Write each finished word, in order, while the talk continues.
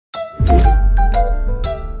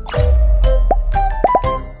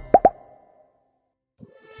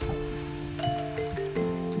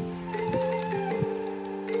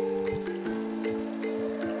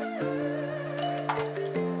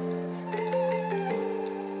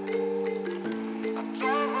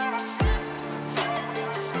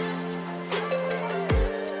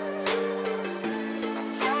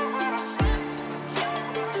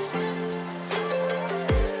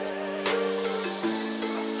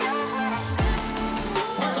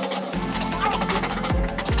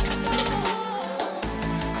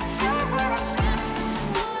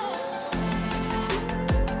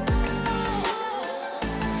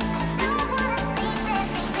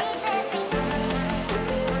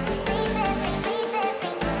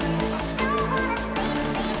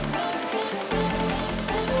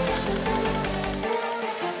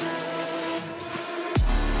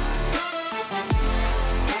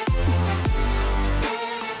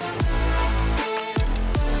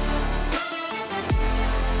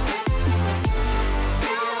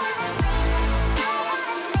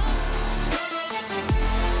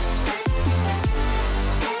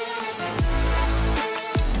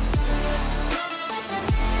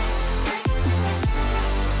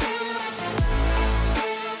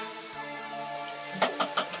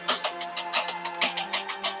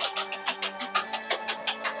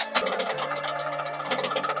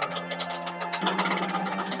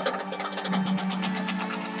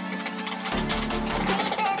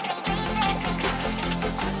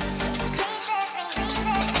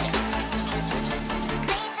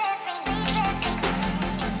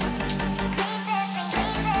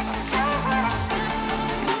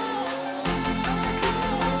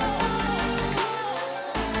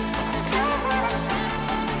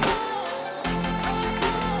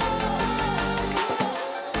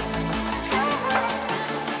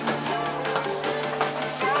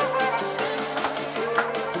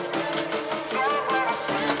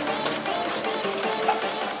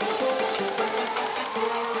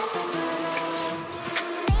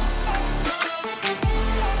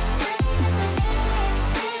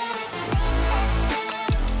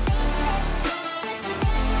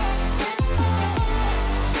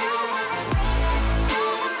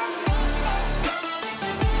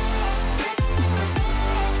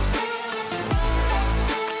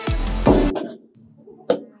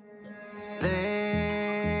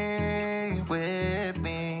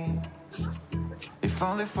if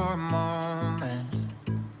only for a moment,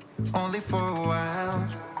 only for a while.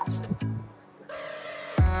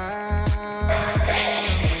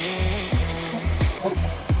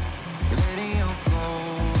 Letting you go,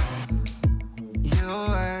 you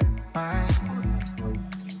were mine.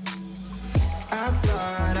 I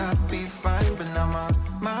thought I'd be fine, but now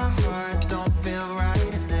my heart don't feel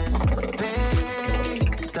right, and this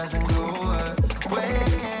pain doesn't go away.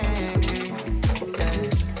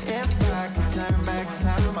 If I could turn back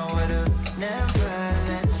time, I would've never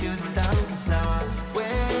let you down, 'cause now I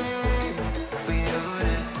wait for you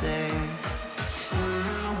to say.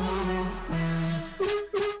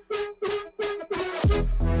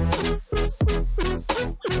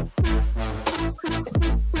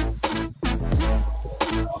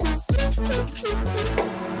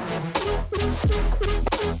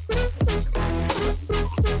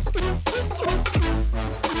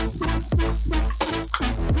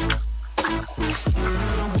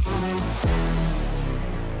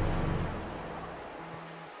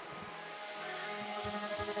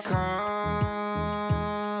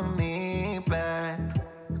 Call me back.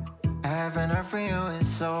 I haven't heard from you in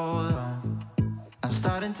so long. I'm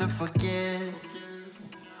starting to forget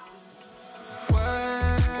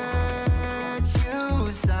what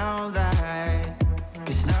you sound like.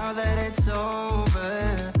 'Cause now that it's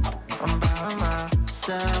over, I'm by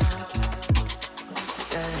myself.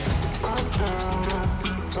 Yeah. I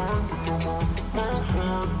can't find no more. My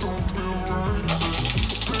heart don't feel right.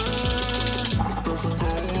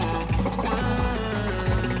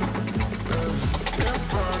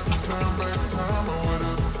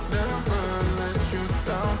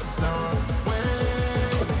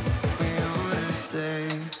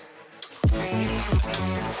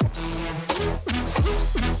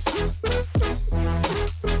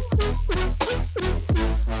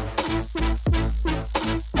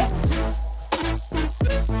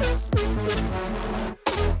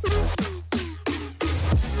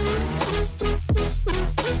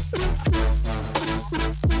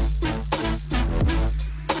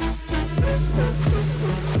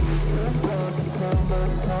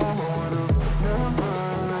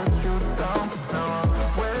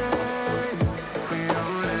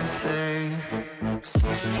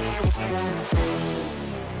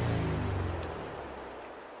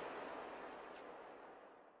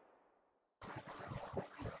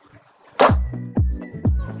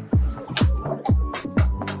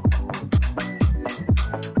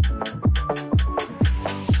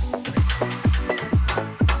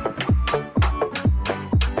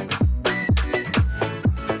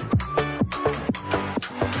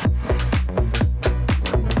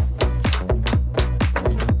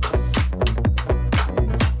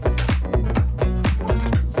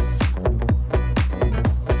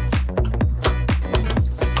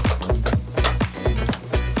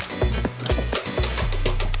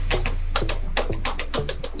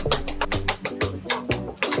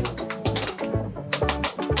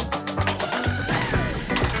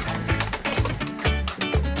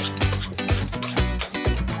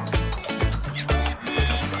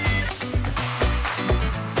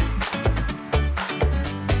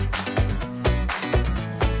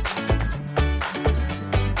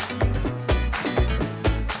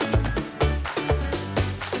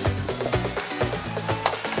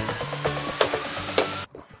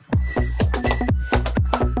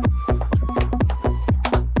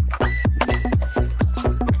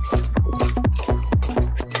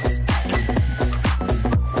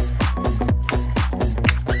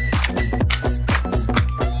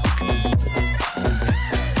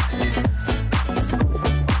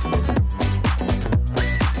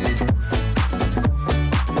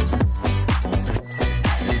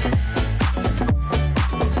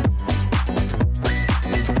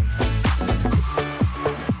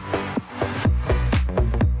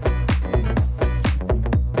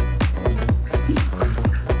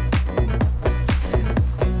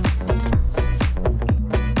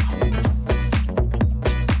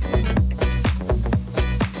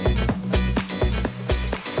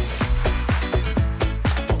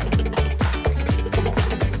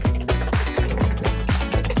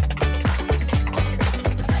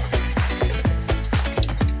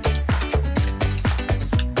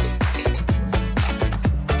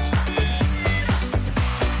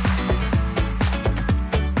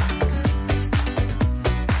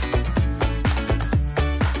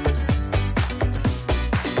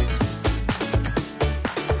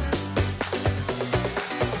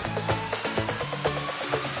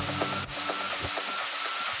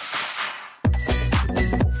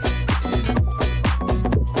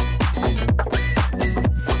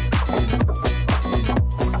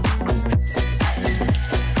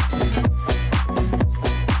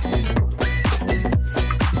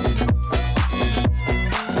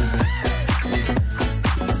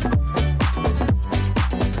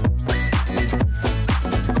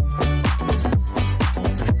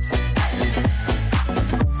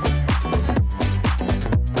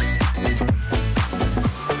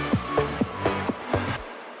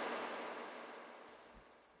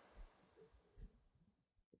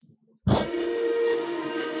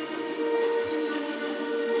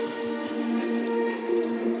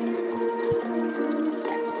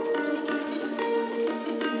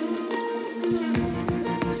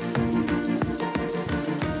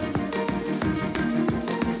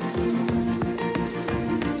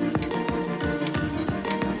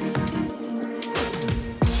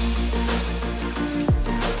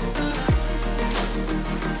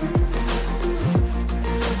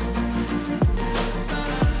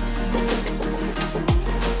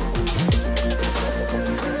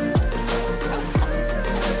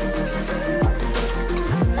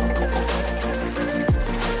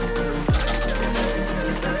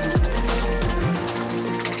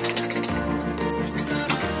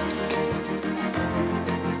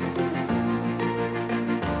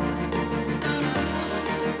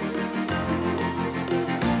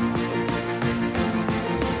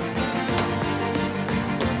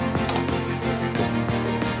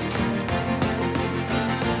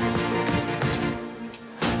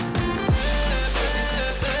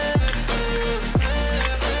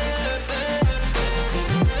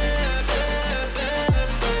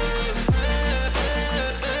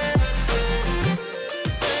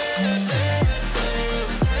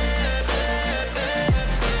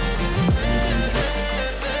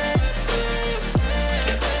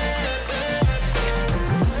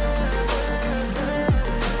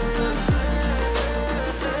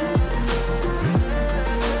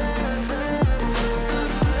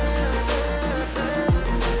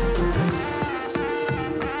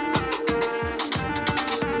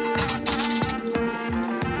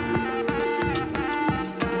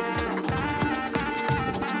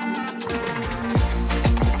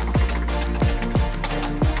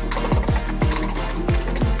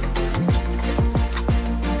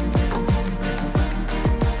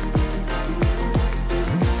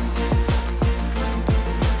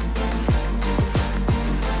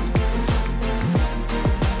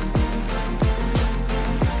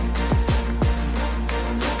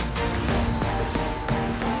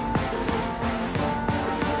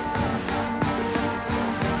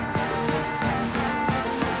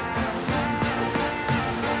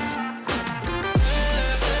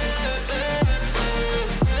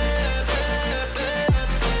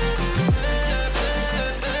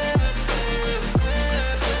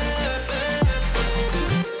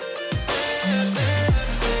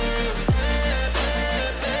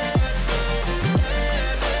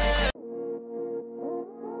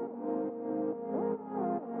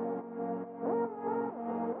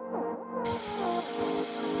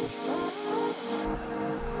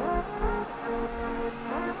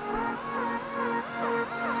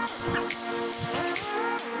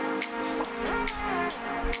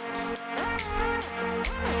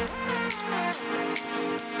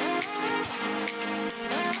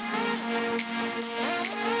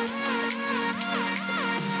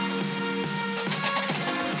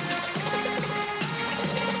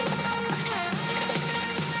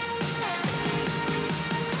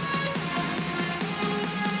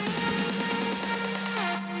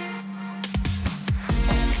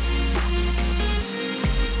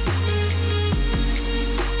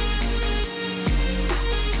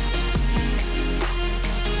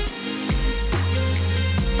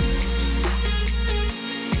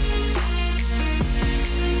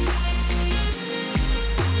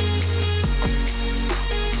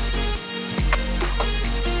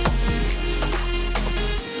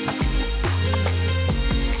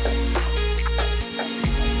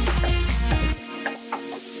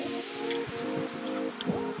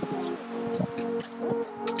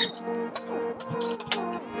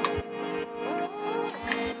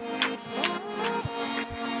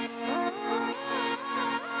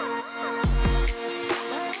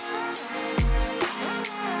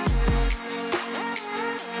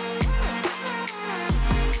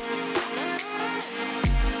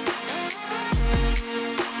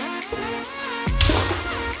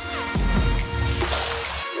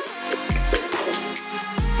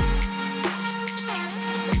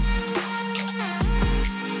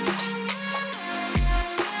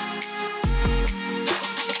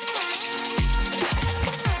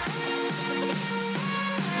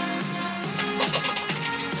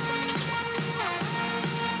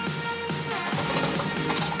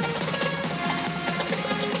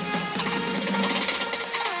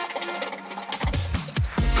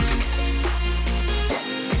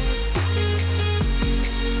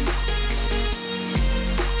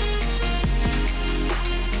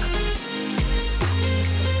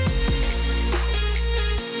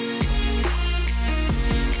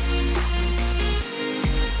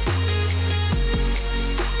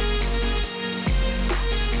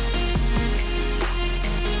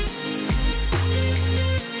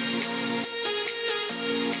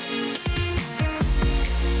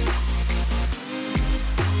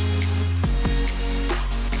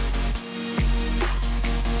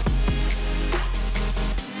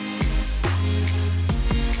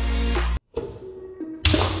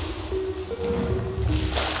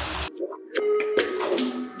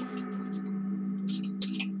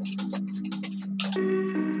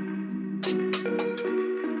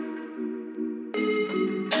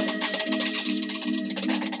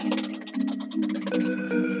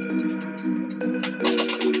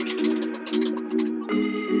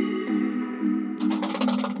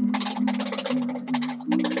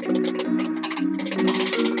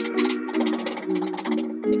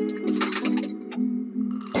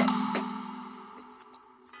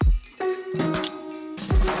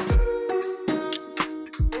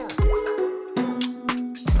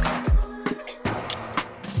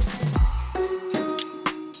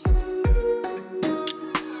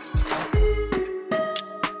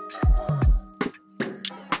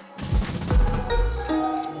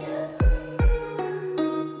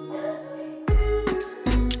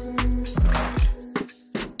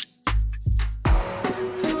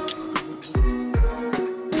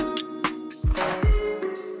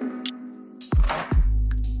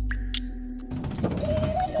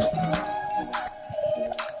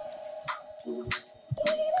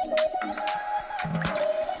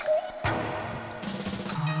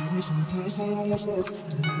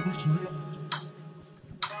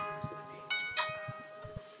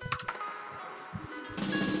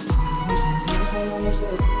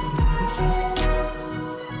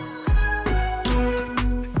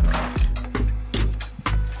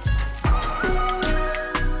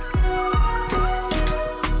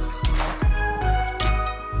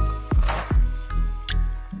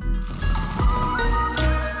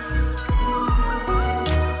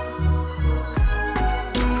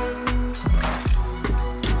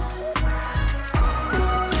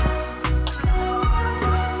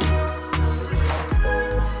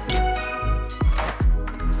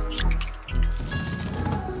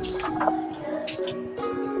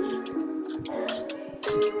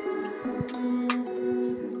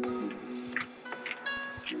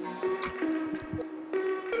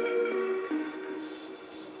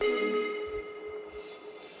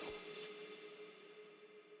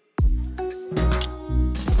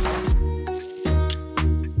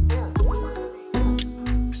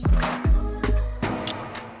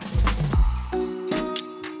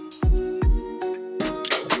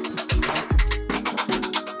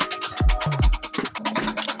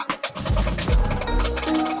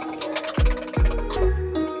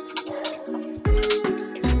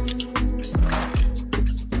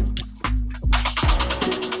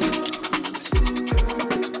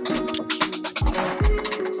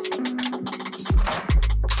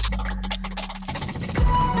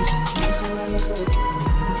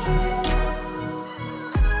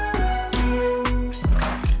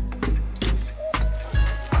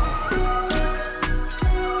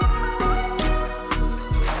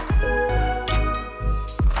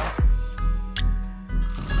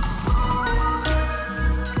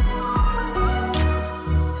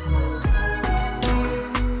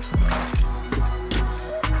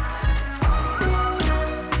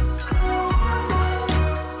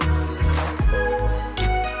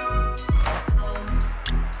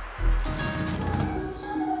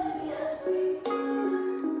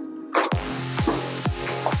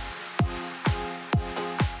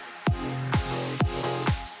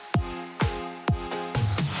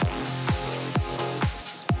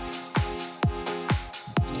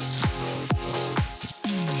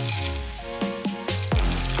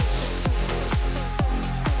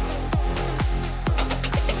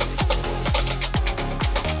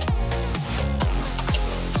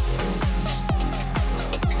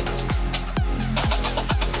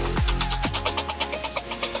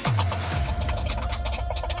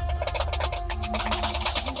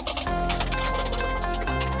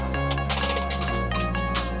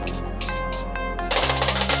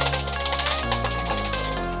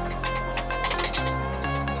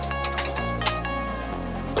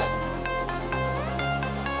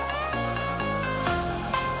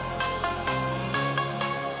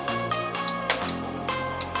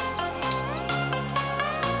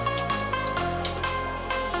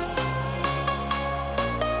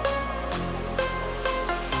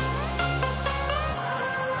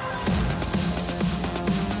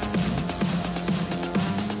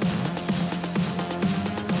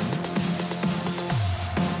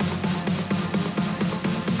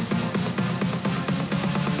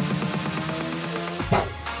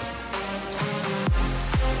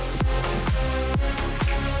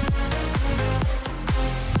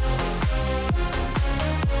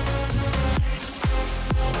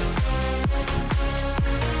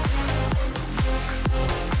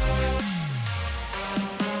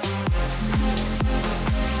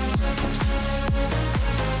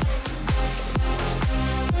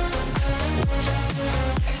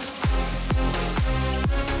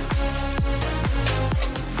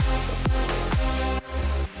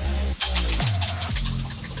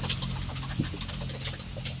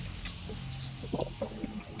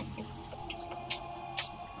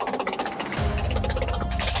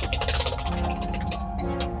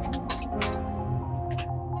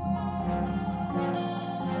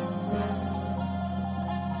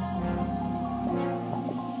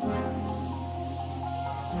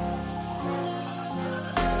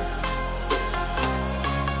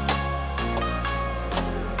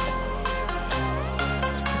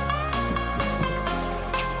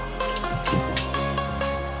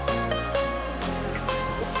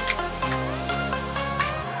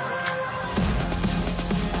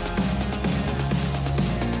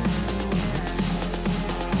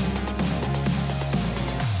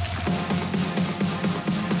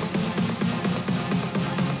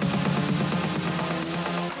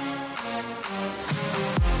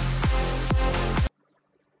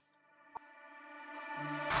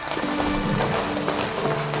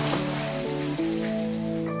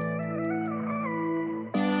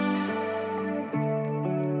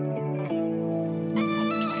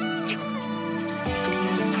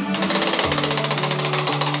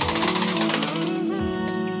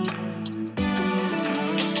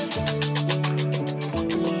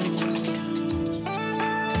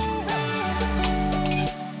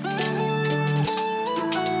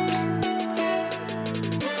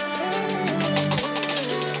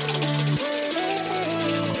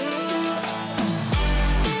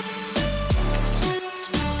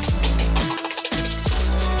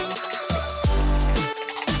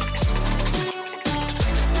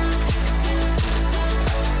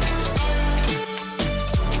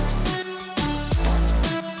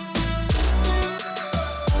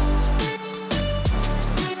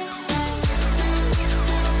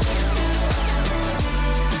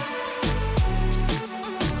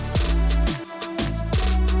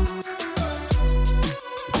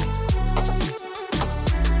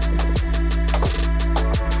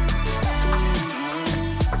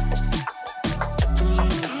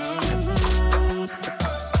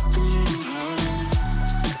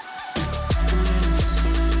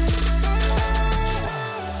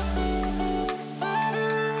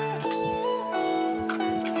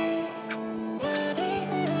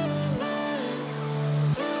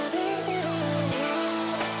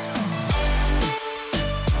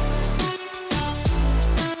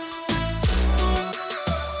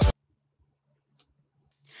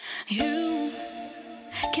 You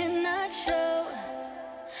cannot show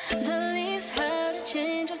the leaves how to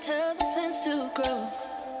change or tell the plants to grow.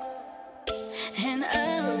 And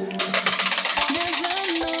I'll never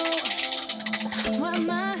know why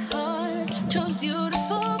my heart chose you to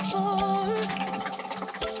fall for.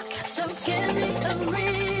 So give me a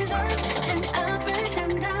reason and I'll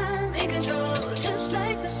pretend I'm in control. Just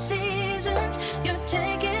like the seasons, you're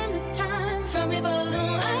taking the time from me, but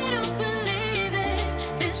no, I don't believe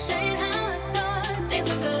it. This ain't how I thought things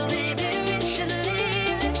would go. Maybe we should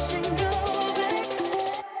leave this and go back.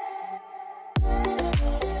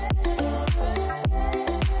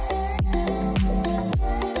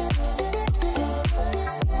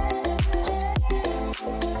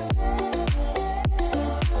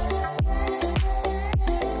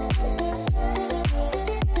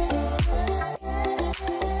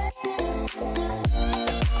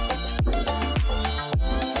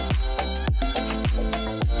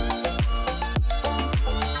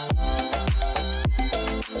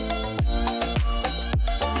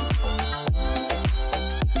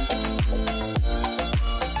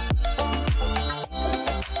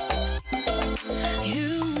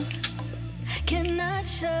 Cannot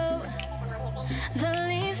show the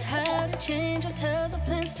leaves how to change or tell the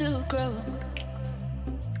plants to grow.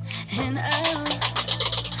 And I'll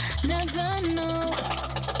never know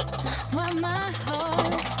why my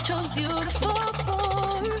heart chose you to fall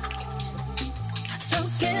for. So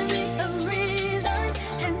give me a reason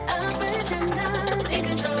and I'll pretend I'm in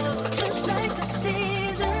control. Just like the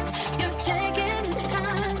seasons, you're taking the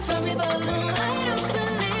time from me, but no, I don't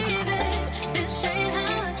believe it. This ain't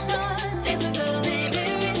how I thought things would go. Maybe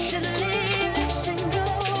we should leave this and go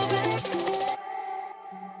back.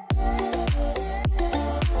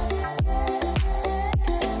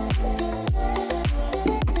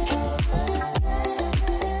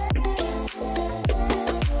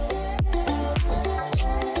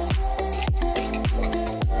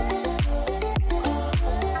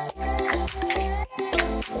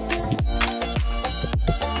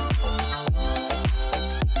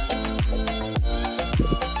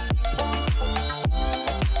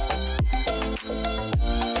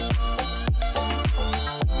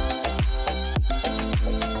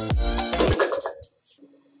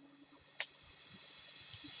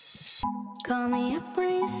 Call me up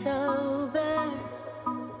when you're sober,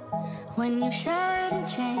 when you've showered and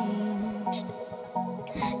changed.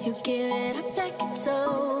 You give it up like it's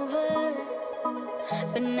over,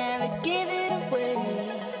 but never give it away.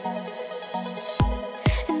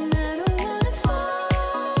 And I don't wanna fall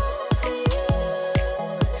for you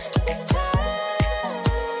this time.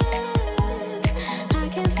 I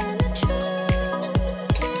can't find the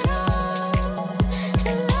truth in all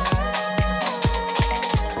the lies.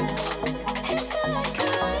 If I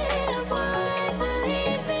could, I would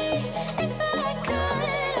believe me. If I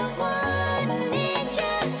could, I would need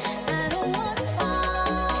you. I don't wanna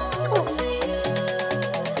fall for you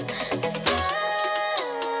this time.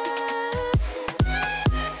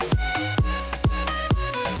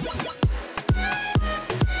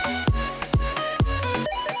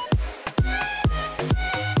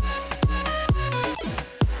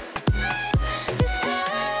 This time.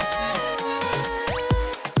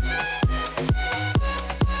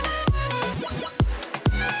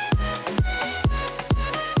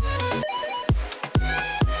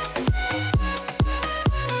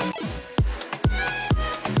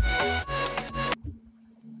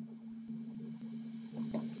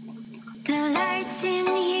 The lights in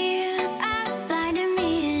here are blinding me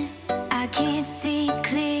in. I can't see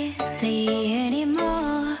clearly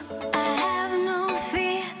anymore. I have no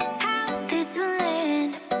fear how this will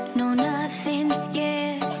end. No, nothing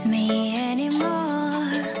scares me anymore.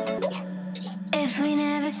 If we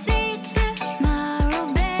never see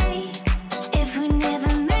tomorrow, babe, if we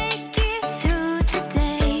never make it through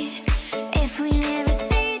today, if we never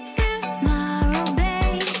see tomorrow,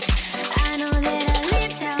 babe, I know that I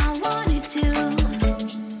lived how I wanted to.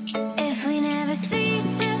 If we never see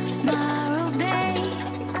tomorrow, babe,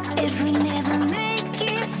 if we never make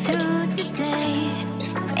it through today,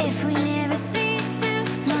 if we never see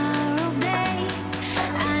tomorrow, babe,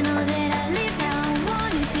 I know that I lived how I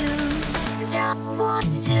wanted to. How I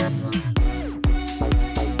wanted to.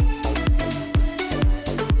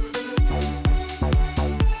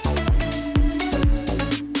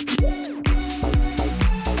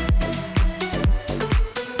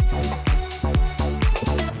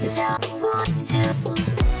 How I want to.